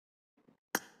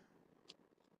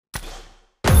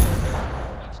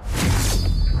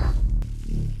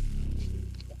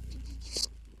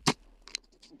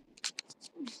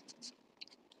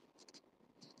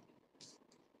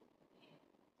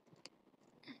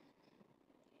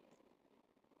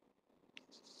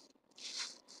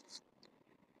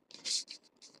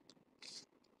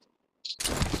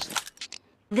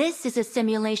This is a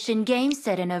simulation game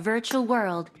set in a virtual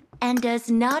world and does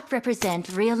not represent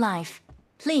real life.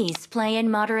 Please play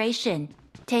in moderation,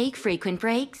 take frequent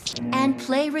breaks, and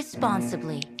play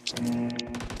responsibly.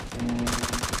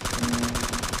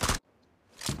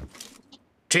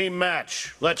 Team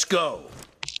match, let's go.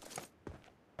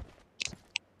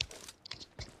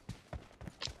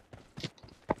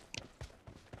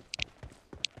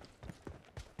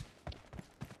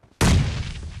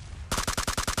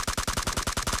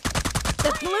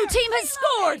 The blue team has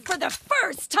scored for the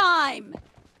first time!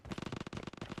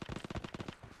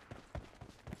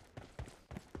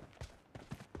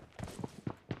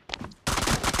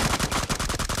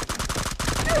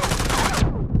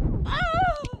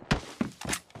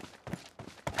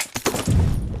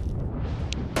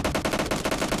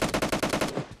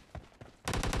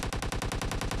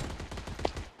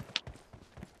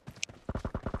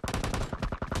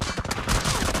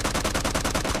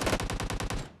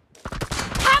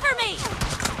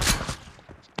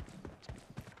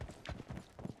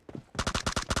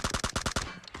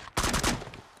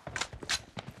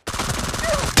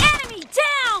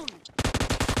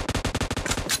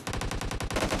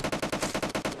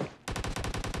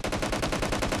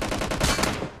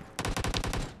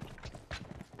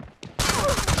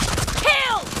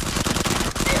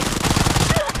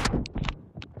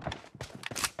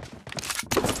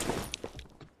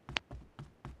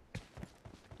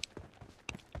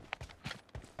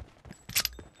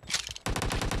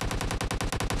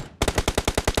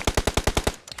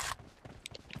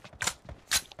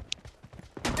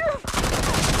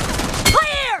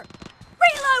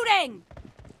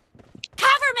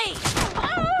 Cover me!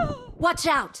 Watch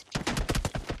out!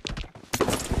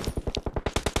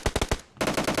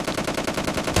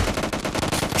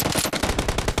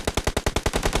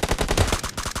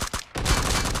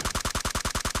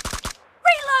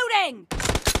 Reloading!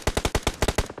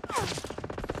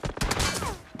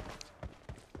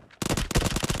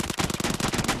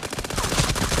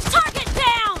 Target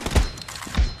down!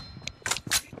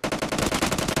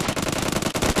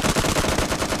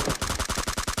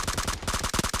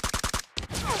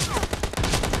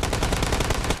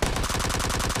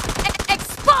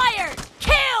 Expired!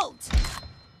 Killed!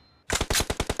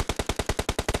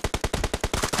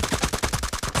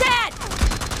 Dead!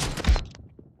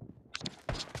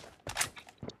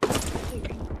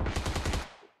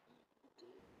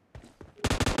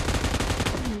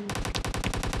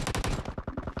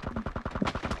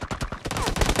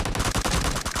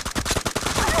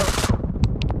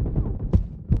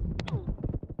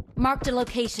 Marked a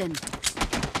location.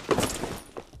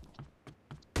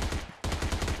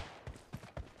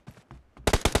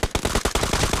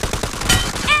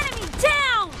 Enemy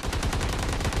down!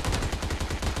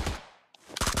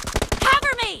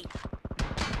 Cover me!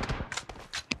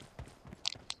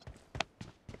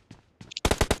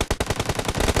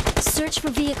 Search for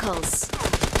vehicles.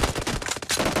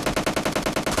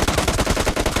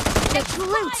 The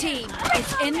blue team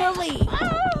is in the lead.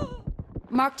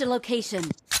 Marked a location.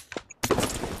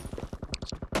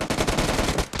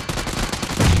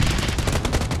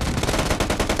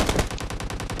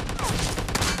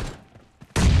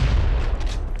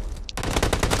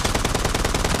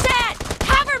 Dead!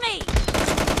 Cover me!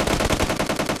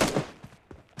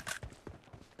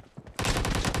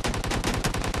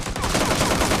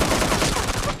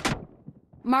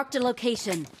 Marked a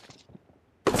location.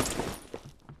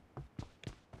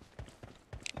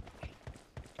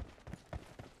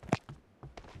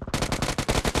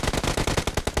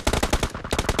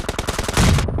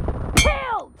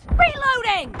 Killed!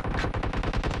 Reloading!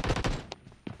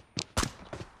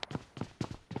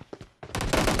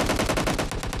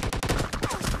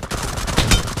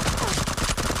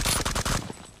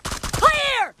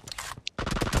 Clear!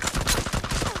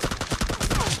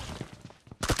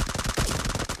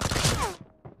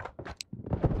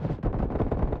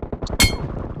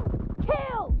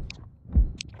 Killed!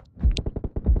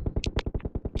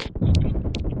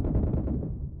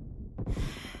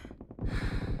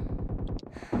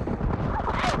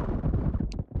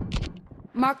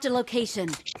 Marked a location.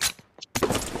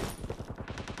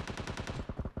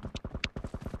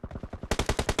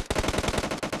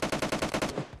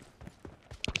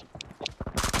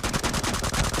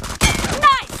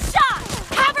 Nice shot!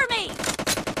 Cover me!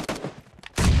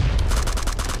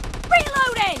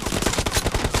 Reloading!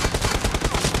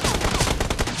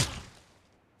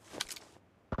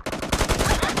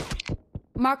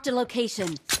 Marked a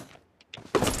location.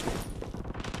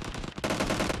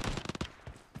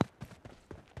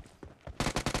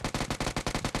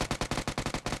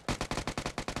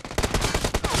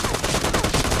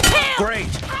 Great!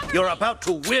 You're about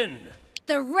to win.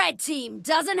 The red team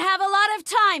doesn't have a lot of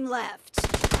time left.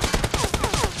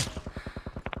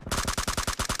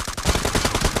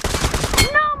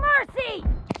 No mercy!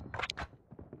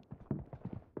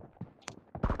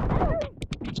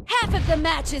 Half of the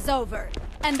match is over,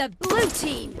 and the blue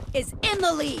team is in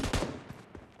the lead.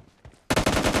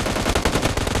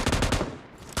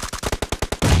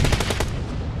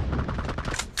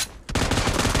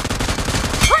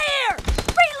 Clear!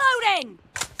 Reloading!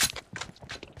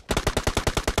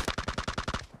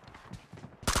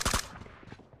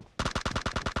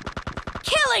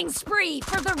 Killing spree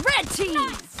for the red team!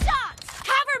 Nice shots!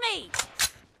 Cover me!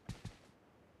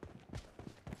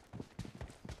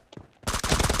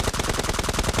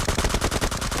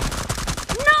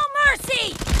 No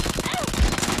mercy!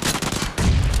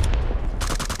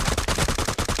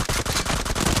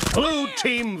 Blue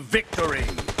team victory.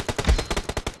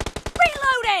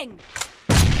 Reloading!